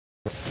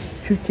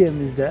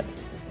Türkiye'mizde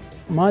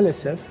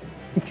maalesef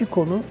iki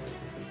konu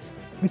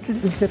bütün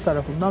ülke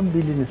tarafından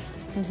bilinir.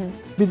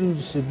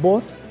 Birincisi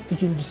bor,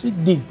 ikincisi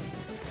din.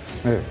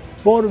 Evet.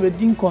 Bor ve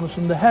din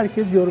konusunda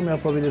herkes yorum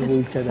yapabilir bu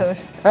ülkede.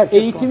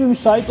 Herkes Eğitimi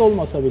müsait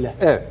olmasa bile.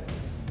 Evet.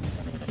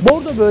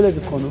 Bor da böyle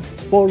bir konu.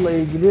 Borla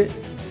ilgili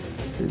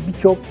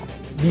birçok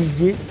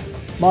bilgi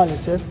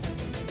maalesef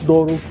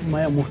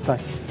doğrultulmaya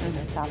muhtaç.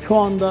 Şu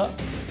anda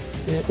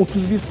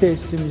 31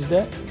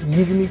 tesisimizde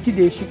 22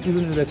 değişik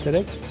ürün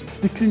üreterek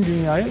bütün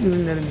dünyaya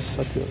ürünlerimizi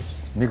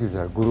satıyoruz. Ne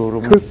güzel,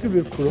 gururumuz. Köklü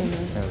bir kurum.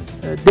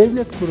 Evet.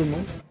 Devlet kurumu,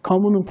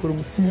 kamunun kurumu,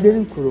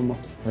 sizlerin kurumu.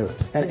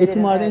 Evet. Yani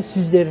Eti-Maden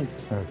sizlerin.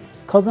 Evet.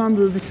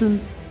 Kazandığı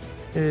bütün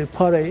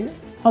parayı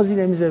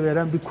hazinemize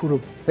veren bir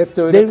kurum. Hep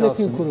de öyle Devletin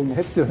kalsın. kurumu.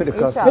 Hep de öyle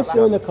kalsın. Hep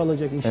de öyle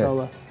kalacak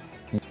inşallah.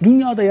 Evet.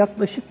 Dünyada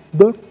yaklaşık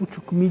 4,5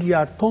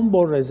 milyar ton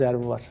bor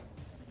rezervi var.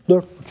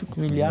 4,5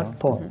 milyar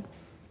ton.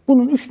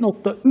 Bunun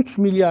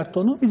 3,3 milyar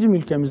tonu bizim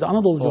ülkemizde,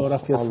 Anadolu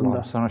coğrafyasında.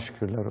 Allah'ım sana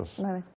şükürler olsun. Evet.